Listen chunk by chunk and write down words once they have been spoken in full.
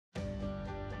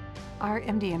Our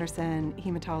MD Anderson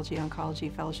Hematology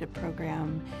Oncology Fellowship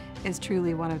Program is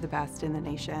truly one of the best in the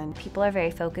nation. People are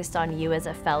very focused on you as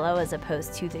a fellow as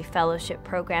opposed to the fellowship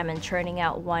program and churning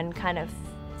out one kind of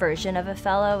version of a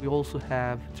fellow. We also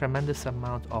have tremendous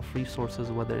amount of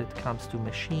resources, whether it comes to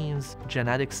machines,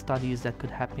 genetic studies that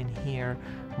could happen here,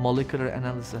 molecular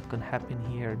analysis that could happen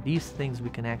here. These things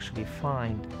we can actually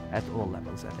find at all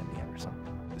levels at MD Anderson.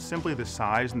 Simply the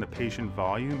size and the patient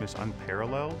volume is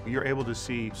unparalleled. You're able to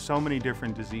see so many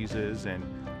different diseases and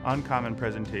uncommon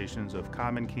presentations of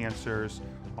common cancers,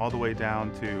 all the way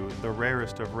down to the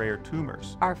rarest of rare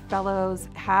tumors. Our fellows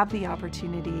have the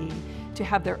opportunity to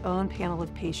have their own panel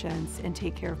of patients and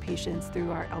take care of patients through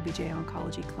our LBJ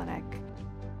Oncology Clinic.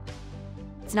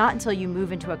 It's not until you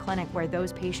move into a clinic where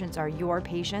those patients are your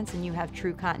patients and you have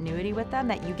true continuity with them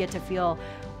that you get to feel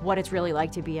what it's really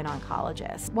like to be an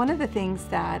oncologist. One of the things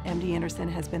that MD Anderson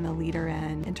has been the leader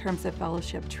in terms of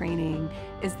fellowship training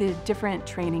is the different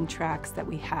training tracks that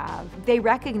we have. They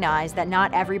recognize that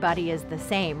not everybody is the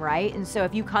same, right? And so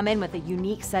if you come in with a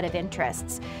unique set of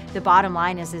interests, the bottom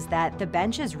line is that the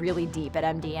bench is really deep at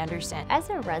MD Anderson.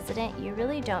 As a resident, you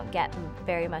really don't get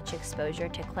very much exposure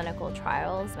to clinical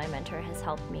trials. My mentor has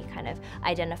helped me kind of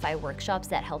identify workshops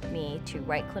that help me to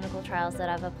write clinical trials that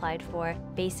I've applied for,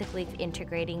 basically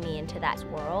integrating me into that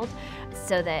world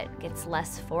so that it's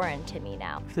less foreign to me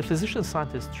now. The physician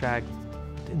scientist track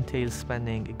entails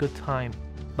spending a good time,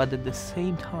 but at the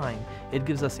same time it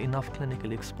gives us enough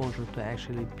clinical exposure to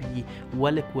actually be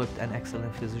well-equipped and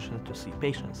excellent physicians to see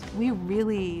patients. We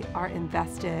really are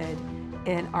invested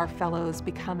in our fellows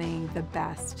becoming the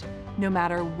best, no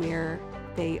matter where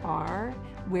they are,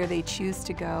 where they choose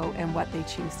to go, and what they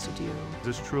choose to do.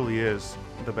 This truly is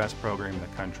the best program in the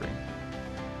country.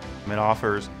 It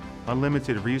offers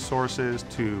unlimited resources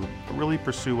to really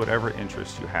pursue whatever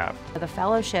interests you have. The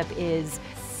fellowship is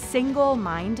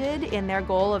single-minded in their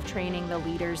goal of training the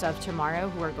leaders of tomorrow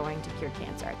who are going to cure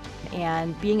cancer.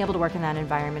 And being able to work in that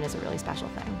environment is a really special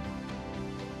thing.